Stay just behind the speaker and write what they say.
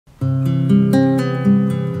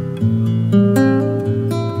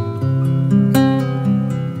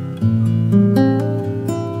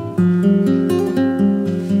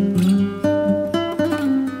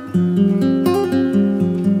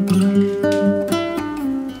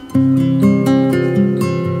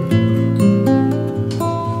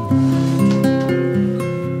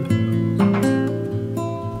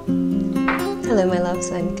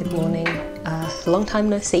time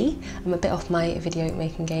no see. I'm a bit off my video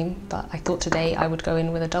making game, but I thought today I would go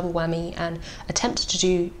in with a double whammy and attempt to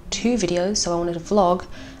do 2 videos. So I wanted a vlog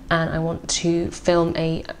and I want to film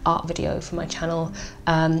a art video for my channel,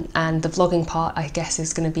 and the vlogging part I guess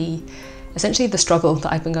is going to be essentially the struggle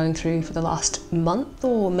that I've been going through for the last month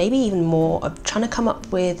or maybe even more of trying to come up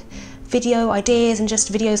with video ideas and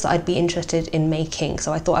just videos that I'd be interested in making.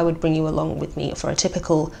 So I thought I would bring you along with me for a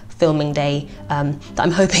typical filming day that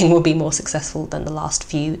I'm hoping will be more successful than the last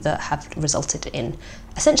few that have resulted in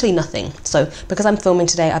essentially nothing. So because I'm filming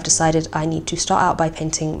today, I've decided I need to start out by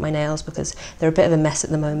painting my nails because they're a bit of a mess at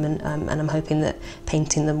the moment, and I'm hoping that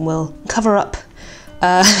painting them will cover up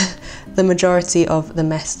the majority of the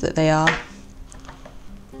mess that they are.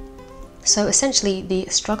 So essentially the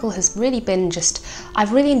struggle has really been just,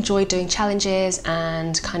 I've really enjoyed doing challenges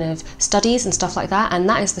and kind of studies and stuff like that, and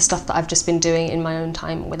that is the stuff that I've just been doing in my own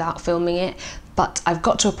time without filming it. But I've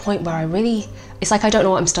got to a point where it's like I don't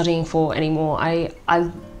know what I'm studying for anymore. I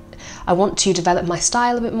want to develop my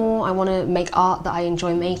style a bit more. I want to make art that I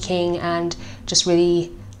enjoy making and just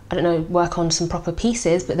really, I don't know, work on some proper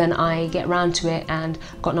pieces, but then I get around to it and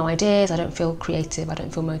I've got no ideas, I don't feel creative, I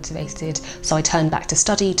don't feel motivated, so I turn back to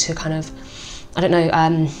study to kind of, I don't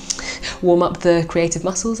know, warm up the creative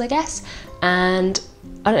muscles, I guess. And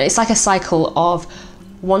I don't know, it's like a cycle of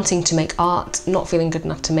wanting to make art, not feeling good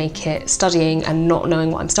enough to make it, studying and not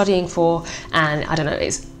knowing what I'm studying for, and I don't know,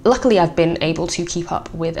 luckily I've been able to keep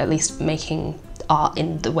up with at least making art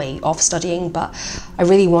in the way of studying, but I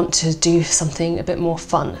really want to do something a bit more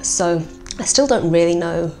fun. So I still don't really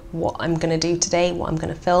know what I'm going to do today, what I'm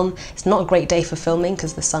going to film. It's not a great day for filming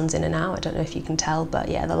because the sun's in and out. I don't know if you can tell, but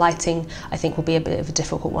yeah, the lighting I think will be a bit of a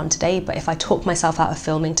difficult one today. But if I talk myself out of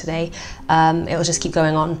filming today, it'll just keep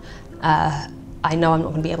going on. I know I'm not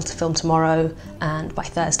going to be able to film tomorrow, and by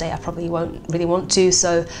Thursday I probably won't really want to,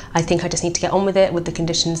 so I think I just need to get on with it with the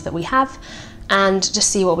conditions that we have and just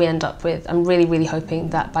see what we end up with. I'm really hoping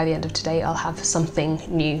that by the end of today I'll have something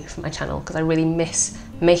new for my channel because I really miss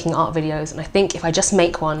making art videos, and I think if I just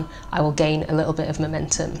make one I will gain a little bit of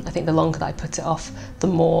momentum. I think the longer that I put it off, the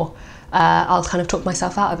more I'll kind of talk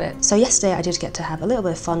myself out of it. So yesterday I did get to have a little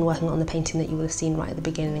bit of fun working on the painting that you will have seen right at the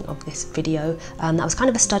beginning of this video. That was kind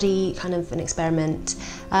of a study, kind of an experiment,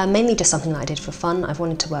 mainly just something that I did for fun. I've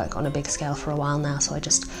wanted to work on a big scale for a while now, so I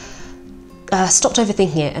just stopped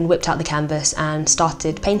overthinking it and whipped out the canvas and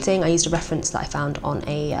started painting. I used a reference that I found on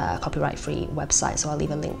a copyright-free website, so I'll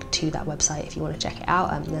leave a link to that website if you want to check it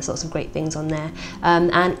out. There's lots of great things on there,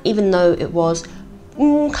 and even though it was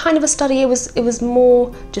kind of a study, it was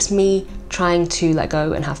more just me trying to let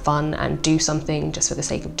go and have fun and do something just for the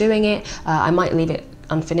sake of doing it. I might leave it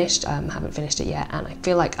unfinished, haven't finished it yet, and I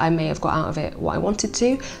feel like I may have got out of it what I wanted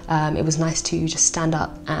to. It was nice to just stand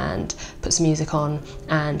up and put some music on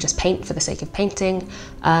and just paint for the sake of painting,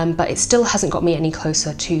 but it still hasn't got me any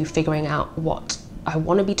closer to figuring out what I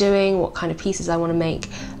want to be doing, what kind of pieces I want to make,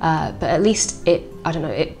 but at least it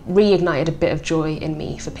reignited a bit of joy in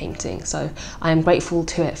me for painting, so I am grateful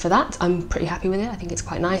to it for that. I'm pretty happy with it. I think it's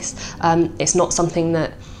quite nice. It's not something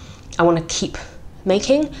that I want to keep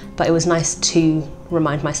making, but it was nice to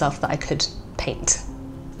remind myself that I could paint.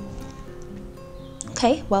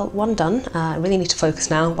 Okay, well, one done. I really need to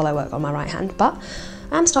focus now while I work on my right hand, but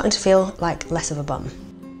I'm starting to feel like less of a bum.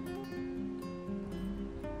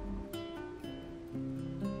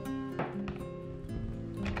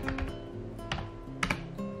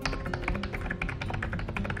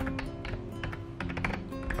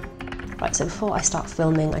 Right, so before I start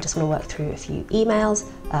filming, I just want to work through a few emails,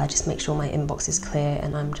 just make sure my inbox is clear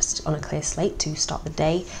and I'm just on a clear slate to start the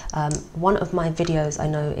day. One of my videos I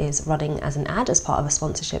know is running as an ad as part of a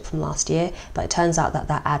sponsorship from last year, but it turns out that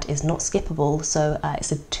that ad is not skippable, so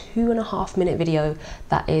it's a 2.5 minute video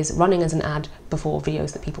that is running as an ad before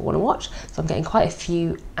videos that people want to watch. So I'm getting quite a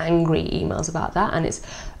few angry emails about that, and it's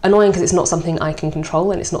annoying because it's not something I can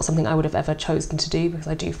control and it's not something I would have ever chosen to do, because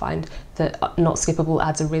I do find that not skippable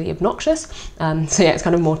ads are really obnoxious. So yeah, it's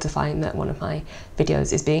kind of mortifying that one of my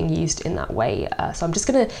videos is being used in that way. So I'm just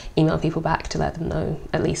going to email people back to let them know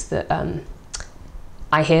at least that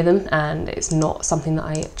I hear them and it's not something that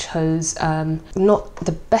I chose. Not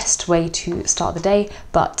the best way to start the day,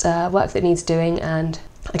 but work that needs doing, and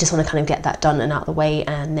I just want to kind of get that done and out of the way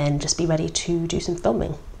and then just be ready to do some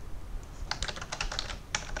filming.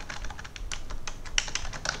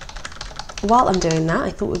 While I'm doing that, I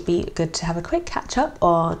thought it would be good to have a quick catch up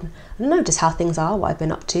on, I don't know, just how things are, what I've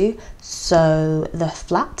been up to. So the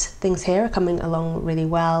flat, things here are coming along really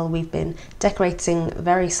well. We've been decorating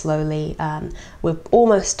very slowly. We're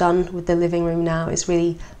almost done with the living room now. It's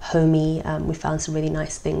really homey. We found some really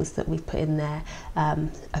nice things that we've put in there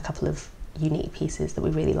a couple of unique pieces that we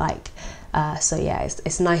really like. So yeah,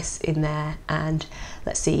 it's nice in there. And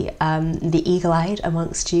let's see, the eagle-eyed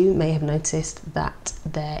amongst you may have noticed that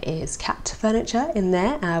there is cat furniture in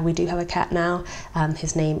there. We do have a cat now.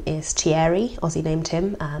 His name is Thierry. Ozzy named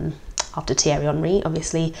him after Thierry Henry,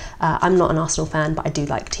 obviously. I'm not an Arsenal fan, but I do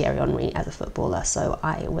like Thierry Henry as a footballer, so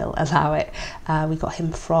I will allow it. We got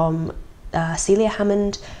him from Celia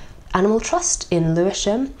Hammond Animal Trust in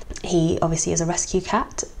Lewisham. He obviously is a rescue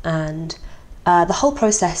cat, and the whole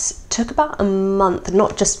process took about a month,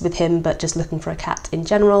 not just with him, but just looking for a cat in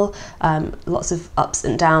general. Lots of ups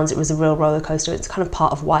and downs. It was a real roller coaster. It's kind of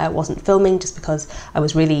part of why I wasn't filming, just because I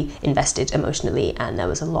was really invested emotionally, and there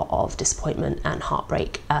was a lot of disappointment and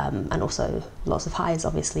heartbreak, and also lots of highs,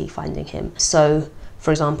 obviously, finding him. So,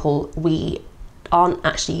 for example, we aren't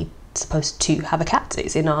actually supposed to have a cat.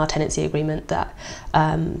 It's in our tenancy agreement that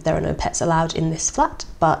there are no pets allowed in this flat,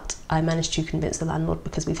 but I managed to convince the landlord,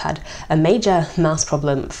 because we've had a major mouse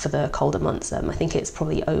problem for the colder months. I think it's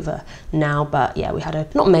probably over now, but yeah, we had a,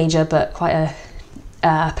 not major, but quite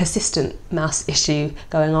a persistent mouse issue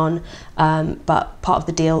going on. But part of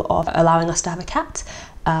the deal of allowing us to have a cat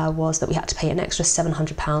was that we had to pay an extra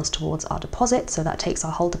 £700 towards our deposit, so that takes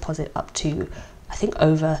our whole deposit up to, I think,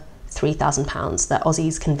 over £3,000 that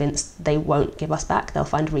Aussie's convinced they won't give us back. They'll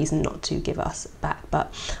find a reason not to give us back.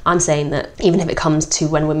 But I'm saying that even if it comes to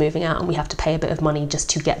when we're moving out and we have to pay a bit of money just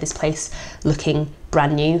to get this place looking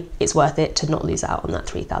brand new, it's worth it to not lose out on that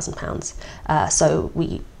 £3,000. So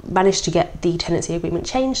we managed to get the tenancy agreement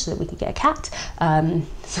changed so that we could get a cat,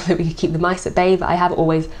 so that we could keep the mice at bay. But I have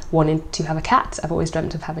always wanted to have a cat. I've always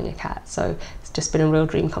dreamt of having a cat, so it's just been a real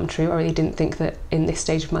dream come true. I really didn't think that in this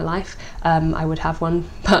stage of my life I would have one,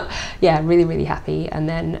 but yeah, really, really happy. And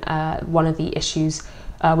then one of the issues,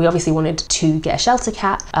 we obviously wanted to get a shelter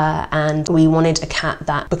cat, and we wanted a cat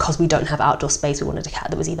that, because we don't have outdoor space, we wanted a cat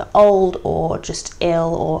that was either old or just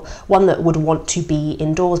ill, or one that would want to be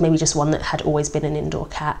indoors, maybe just one that had always been an indoor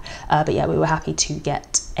cat. But yeah, we were happy to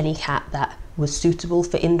get any cat that was suitable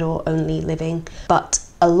for indoor only living. But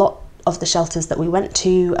a lot of the shelters that we went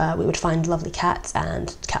to, we would find lovely cats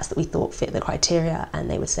and cats that we thought fit the criteria, and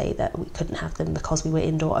they would say that we couldn't have them because we were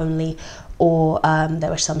indoor only, or there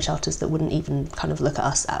were some shelters that wouldn't even kind of look at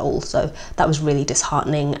us at all. So that was really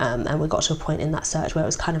disheartening, and we got to a point in that search where it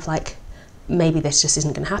was kind of like, maybe this just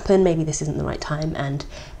isn't going to happen, maybe this isn't the right time. And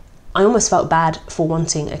I almost felt bad for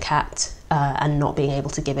wanting a cat and not being able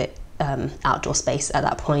to give it outdoor space at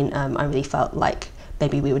that point. I really felt like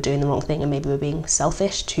maybe we were doing the wrong thing, and maybe we were being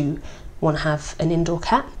selfish to want to have an indoor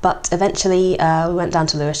cat. But eventually we went down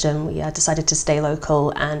to Lewisham. We decided to stay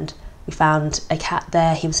local, and we found a cat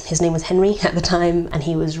there. His name was Henry at the time, and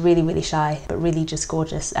he was really, really shy, but really just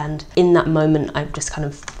gorgeous. And in that moment, I just kind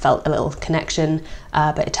of felt a little connection,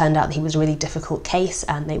 but it turned out that he was a really difficult case,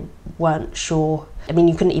 and they weren't sure. I mean,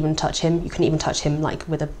 you couldn't even touch him. You couldn't even touch him like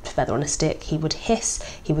with a feather on a stick. He would hiss.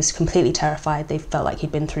 He was completely terrified. They felt like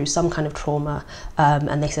he'd been through some kind of trauma,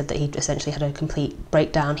 and they said that he'd essentially had a complete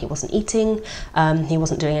breakdown. He wasn't eating, he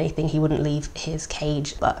wasn't doing anything. He wouldn't leave his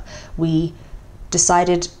cage. But we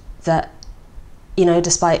decided that, you know,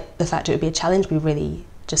 despite the fact it would be a challenge, we really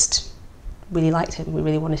liked him. We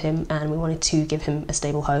really wanted him, and we wanted to give him a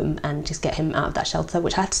stable home and just get him out of that shelter,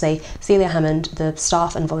 which I have to say, Celia Hammond, the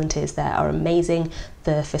staff and volunteers there are amazing.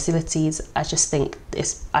 The facilities, I just think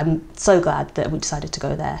I'm so glad that we decided to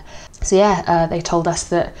go there. So yeah, they told us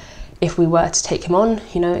that if we were to take him on,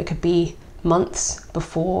 you know, it could be months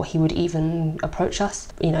before he would even approach us.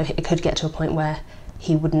 You know, it could get to a point where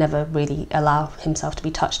he would never really allow himself to be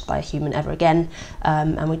touched by a human ever again,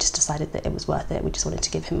 and we just decided that it was worth it. We just wanted to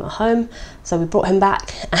give him a home, so we brought him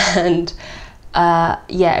back, and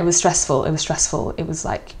yeah, it was stressful. It was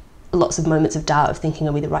like lots of moments of doubt of thinking,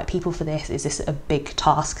 are we the right people for this? Is this a big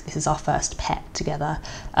task? This is our first pet together.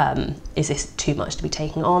 Is this too much to be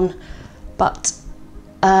taking on? But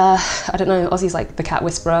I don't know, Aussie's like the cat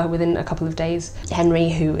whisperer within a couple of days. Henry,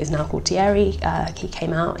 who is now called Thierry, he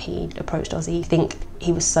came out, he approached Aussie. I think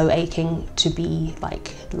he was so aching to be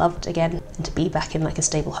like loved again and to be back in like a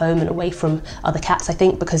stable home and away from other cats, I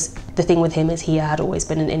think, because the thing with him is he had always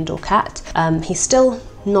been an indoor cat. He's still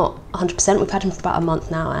not 100%, we've had him for about a month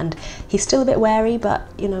now, and he's still a bit wary, but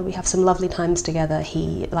you know, we have some lovely times together.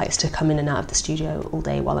 He likes to come in and out of the studio all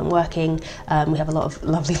day while I'm working. We have a lot of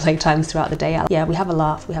lovely playtimes throughout the day. Yeah, we have a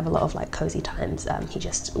laugh, we have a lot of like cozy times. He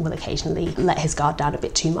just will occasionally let his guard down a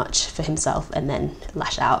bit too much for himself and then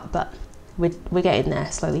lash out, but we're getting there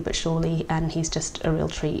slowly but surely, and he's just a real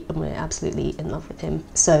treat, and we're absolutely in love with him.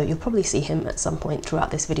 So you'll probably see him at some point throughout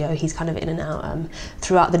this video. He's kind of in and out.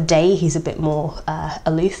 Throughout the day he's a bit more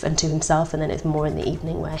aloof and to himself, and then it's more in the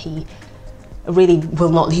evening where he really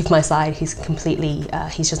will not leave my side. He's completely,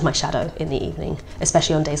 he's just my shadow in the evening,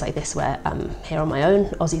 especially on days like this where I'm here on my own.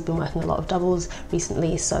 Ozzy's been working a lot of doubles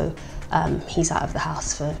recently, so he's out of the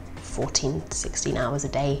house for 14 to 16 hours a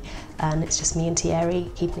day, and it's just me and Thierry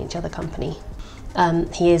keeping each other company.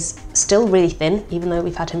 He is still really thin, even though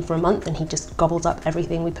we've had him for a month, and he just gobbles up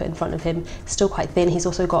everything we put in front of him. Still quite thin. He's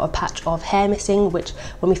also got a patch of hair missing, which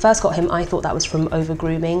when we first got him, I thought that was from over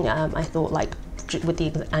grooming. I thought, like, with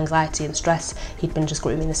the anxiety and stress, he'd been just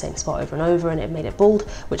grooming the same spot over and over, and it made it bald,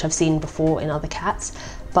 which I've seen before in other cats.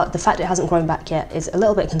 But the fact it hasn't grown back yet is a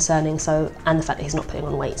little bit concerning, so, and the fact that he's not putting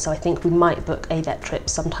on weight. So I think we might book a vet trip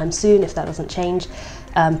sometime soon if that doesn't change.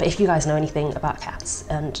 But if you guys know anything about cats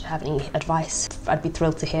and have any advice, I'd be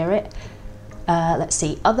thrilled to hear it. Let's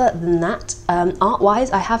see, other than that,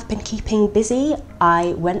 art-wise, I have been keeping busy.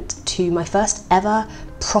 I went to my first ever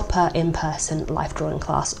proper in-person life drawing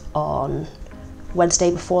class on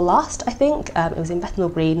Wednesday before last, I think. It was in Bethnal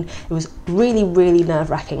Green. It was really, really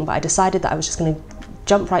nerve-wracking, but I decided that I was just going to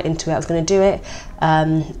jump right into it. I was going to do it,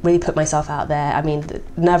 really put myself out there. I mean,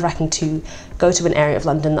 nerve-wracking to go to an area of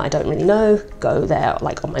London that I don't really know, go there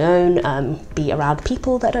like on my own, be around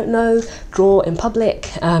people that I don't know, draw in public,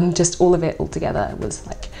 just all of it all together was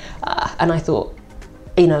like, and I thought,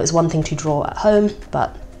 you know, it's one thing to draw at home,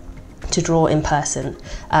 but to draw in person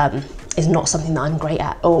is not something that I'm great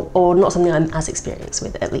at, or not something I'm as experienced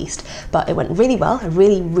with, at least. But it went really well. I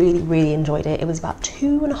really, really, really enjoyed it. It was about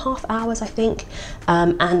 2.5 hours, I think,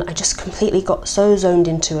 and I just completely got so zoned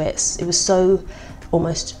into it. It was so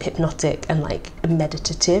almost hypnotic and like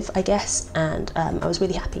meditative, I guess, and I was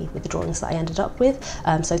really happy with the drawings that I ended up with.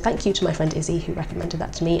 So thank you to my friend Izzy, who recommended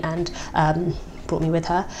that to me and brought me with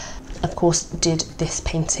her. Of course, did this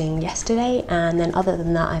painting yesterday, and then other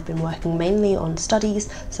than that, I've been working mainly on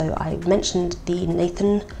studies. So I mentioned the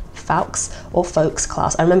Nathan Fowkes or Folks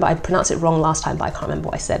class. I remember I pronounced it wrong last time, but I can't remember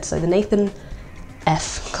what I said. So the Nathan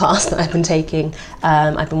F class that I've been taking,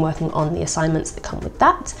 I've been working on the assignments that come with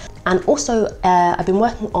that. And also I've been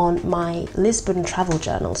working on my Lisbon travel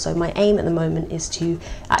journal. So my aim at the moment is to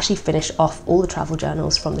actually finish off all the travel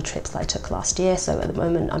journals from the trips that I took last year. So at the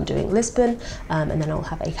moment I'm doing Lisbon, and then I'll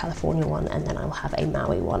have a California one, and then I'll have a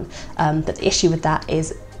Maui one. But the issue with that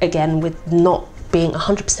is, again, with not being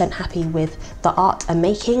 100% happy with the art I'm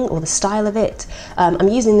making or the style of it. I'm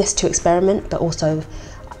using this to experiment, but also,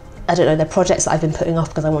 I don't know, they're projects that I've been putting off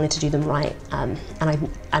because I wanted to do them right, and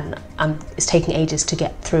it's taking ages to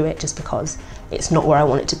get through it just because it's not where I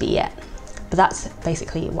want it to be yet. But that's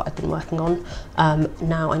basically what I've been working on.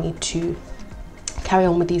 Now I need to carry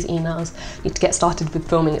on with these emails, need to get started with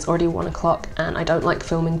filming. It's already 1 o'clock and I don't like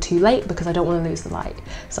filming too late because I don't want to lose the light.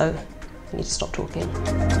 So I need to stop talking.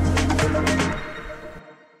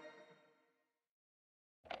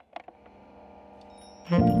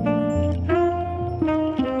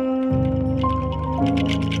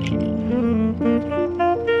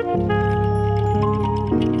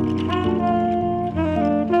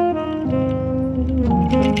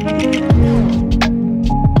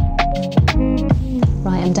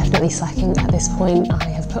 Slacking at this point. I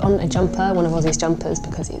have put on a jumper, one of Ozzy's jumpers,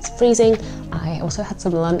 because it's freezing. I also had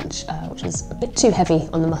some lunch, which is a bit too heavy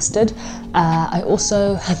on the mustard. I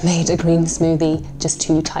also have made a green smoothie just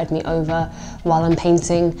to tide me over while I'm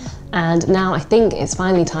painting. And now I think it's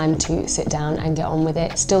finally time to sit down and get on with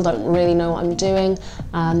it. Still don't really know what I'm doing.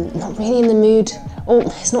 Not really in the mood. Or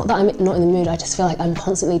it's not that I'm not in the mood, I just feel like I'm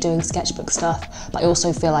constantly doing sketchbook stuff, but I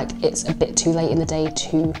also feel like it's a bit too late in the day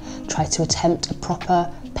to try to attempt a proper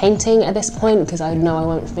painting at this point, because I know I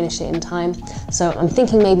won't finish it in time. So I'm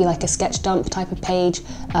thinking maybe like a sketch dump type of page,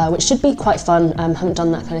 which should be quite fun. Haven't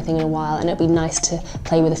done that kind of thing in a while, and it'd be nice to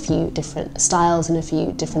play with a few different styles and a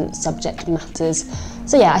few different subject matters.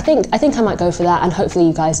 So yeah, I think I might go for that, and hopefully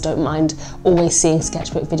you guys don't mind always seeing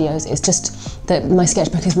sketchbook videos. It's just that my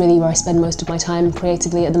sketchbook is really where I spend most of my time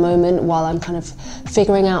creatively at the moment, while I'm kind of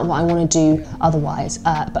figuring out what I want to do otherwise.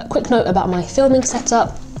 But quick note about my filming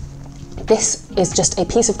setup. This is just a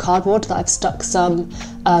piece of cardboard that I've stuck some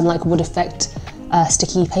like wood effect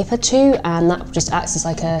sticky paper to, and that just acts as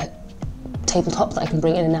like a tabletop that I can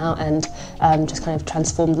bring in and out and just kind of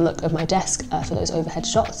transform the look of my desk for those overhead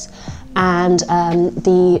shots. And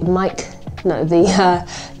the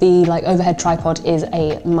like overhead tripod is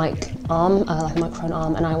a mic arm, like a microphone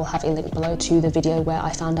arm, and I will have a link below to the video where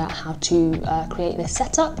I found out how to create this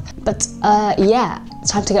setup. But yeah,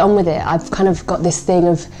 it's time to get on with it. I've kind of got this thing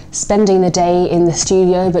of spending the day in the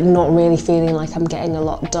studio but not really feeling like I'm getting a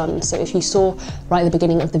lot done. So if you saw right at the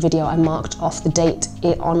beginning of the video, I marked off the date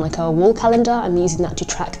on like a wall calendar. I'm using that to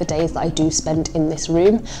track the days that I do spend in this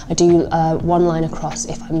room. I do one line across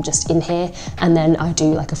if I'm just in here, and then I do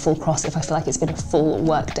like a full cross if I feel like it's been a full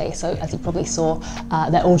work day. So as you probably saw,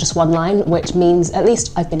 they're all just one line, which means at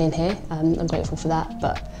least I've been in here. I'm grateful for that,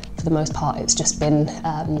 but for the most part it's just been,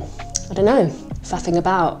 I don't know, faffing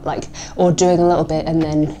about, like, or doing a little bit and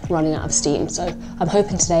then running out of steam. So I'm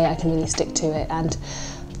hoping today I can really stick to it, and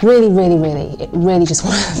really just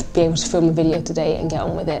want to be able to film a video today and get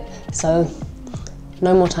on with it. So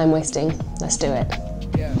no more time wasting, let's do it.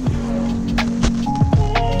 Yeah.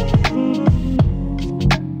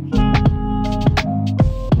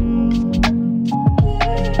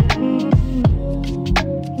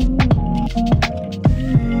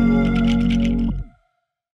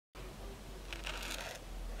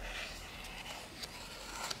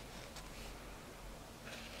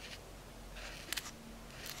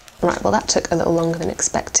 Right, well that took a little longer than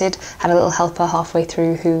expected. Had a little helper halfway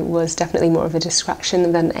through who was definitely more of a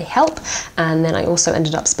distraction than a help, and then I also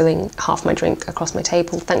ended up spilling half my drink across my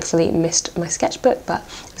table. Thankfully missed my sketchbook, but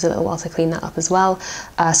it was a little while to clean that up as well.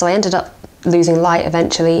 So I ended up losing light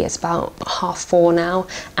eventually. It's about 4:30 now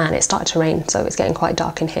and it started to rain, so it's getting quite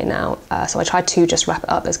dark in here now. So I tried to just wrap it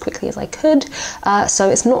up as quickly as I could.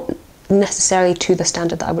 So it's not necessarily to the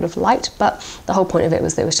standard that I would have liked, but the whole point of it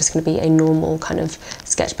was that it was just going to be a normal kind of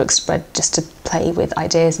sketchbook spread just to play with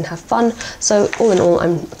ideas and have fun. So all in all,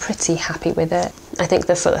 I'm pretty happy with it. I think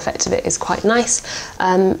the full effect of it is quite nice,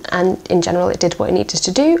 and in general it did what it needed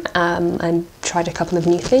to do. I tried a couple of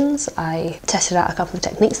new things. I tested out a couple of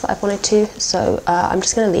techniques that I wanted to, so I'm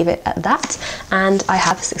just going to leave it at that, and I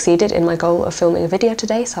have succeeded in my goal of filming a video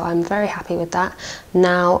today, so I'm very happy with that.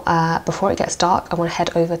 Now before it gets dark, I want to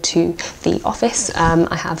head over to the office.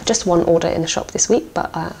 I have just one order in the shop this week,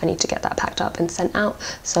 but I need to get that packed up and sent out,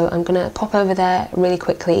 so I'm going to pop over there really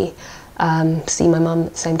quickly, see my mum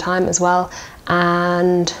at the same time as well,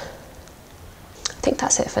 and I think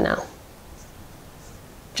that's it for now.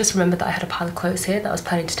 Just remembered that I had a pile of clothes here that I was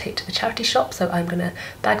planning to take to the charity shop, so I'm gonna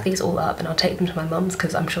bag these all up and I'll take them to my mum's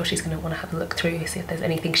because I'm sure she's gonna want to have a look through, see if there's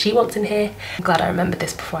anything she wants in here. I'm glad I remembered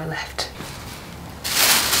this before I left.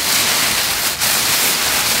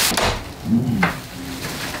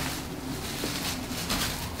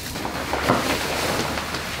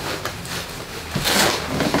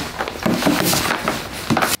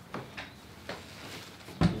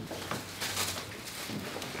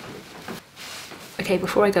 Okay,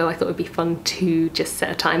 before I go, I thought it would be fun to just set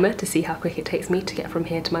a timer to see how quick it takes me to get from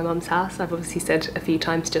here to my mum's house. I've obviously said a few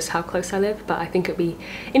times just how close I live, but I think it'd be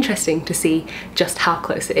interesting to see just how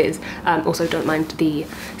close it is. Also, don't mind the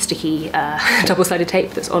sticky double-sided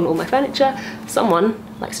tape that's on all my furniture. Someone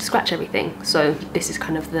likes to scratch everything, so this is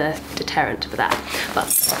kind of the deterrent for that. But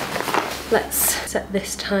let's set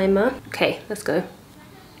this timer. Okay, let's go.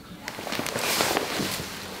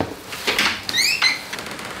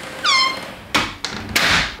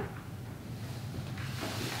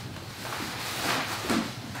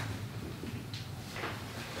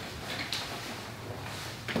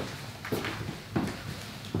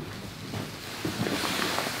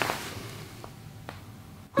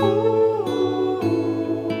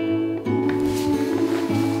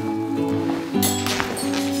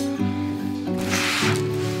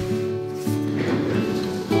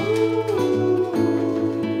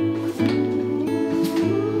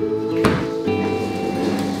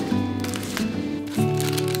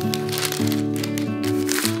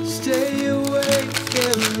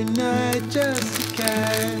 Just to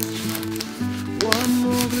catch one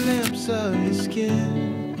more glimpse of your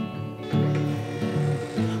skin.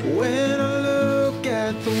 When I look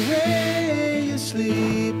at the way you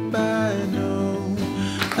sleep, I know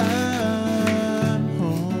I'm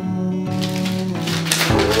home.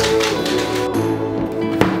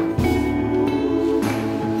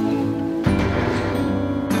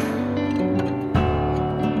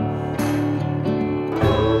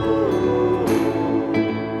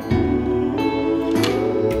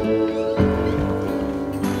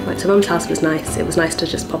 So Mum's house was nice. It was nice to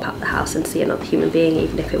just pop out the house and see another human being,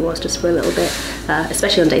 even if it was just for a little bit,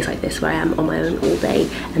 especially on days like this where I am on my own all day.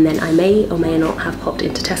 And then I may or may not have popped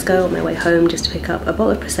into Tesco on my way home just to pick up a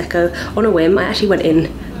bottle of Prosecco on a whim. I actually went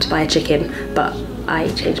in to buy a chicken, but I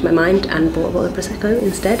changed my mind and bought a bottle of Prosecco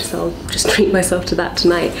instead, so I'll just treat myself to that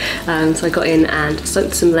tonight. So I got in and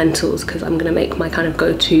soaked some lentils because I'm going to make my kind of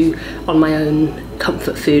go-to on my own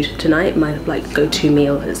comfort food tonight, my like go-to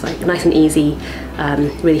meal. It's like nice and easy,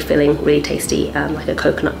 really filling, really tasty, like a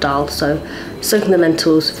coconut dal. So soaking the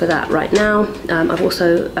lentils for that right now. I've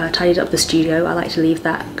also tidied up the studio. I like to leave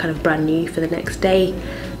that kind of brand new for the next day.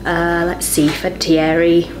 Let's see, fed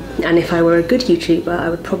Thierry, and if I were a good YouTuber I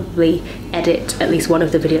would probably edit at least one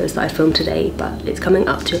of the videos that I filmed today, but it's coming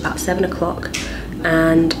up to about 7 o'clock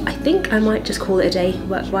and I think I might just call it a day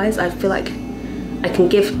work-wise. I feel like I can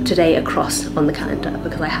give today a cross on the calendar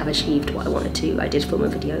because I have achieved what I wanted to. I did film a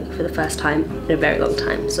video for the first time in a very long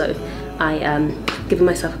time, so I am giving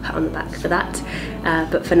myself a pat on the back for that.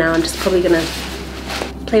 But for now I'm just probably gonna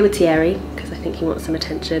play with Thierry because I think he wants some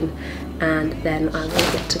attention, and then I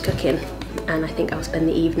will get to cooking. And I think I'll spend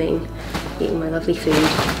the evening eating my lovely food,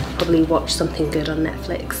 probably watch something good on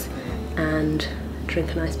Netflix and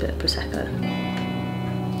drink a nice bit of Prosecco.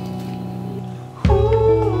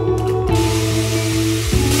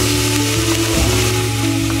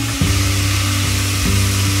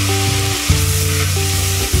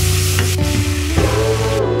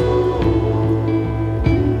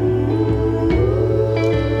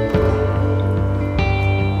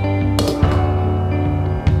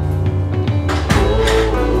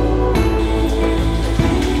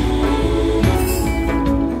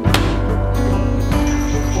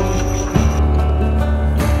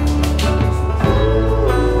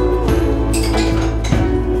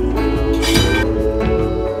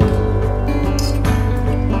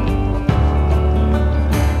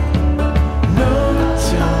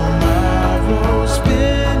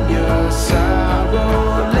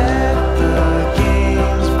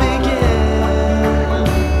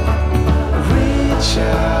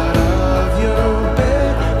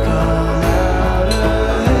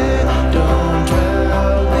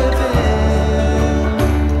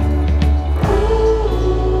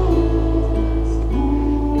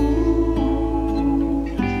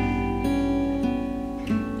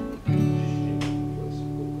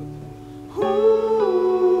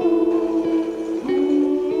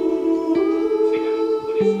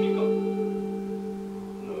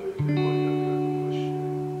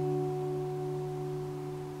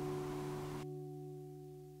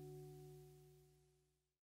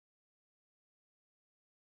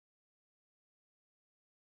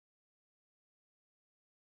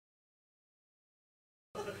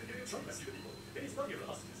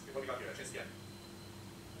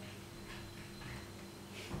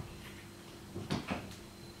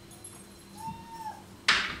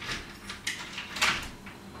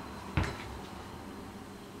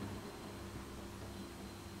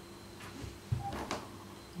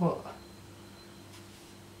 What?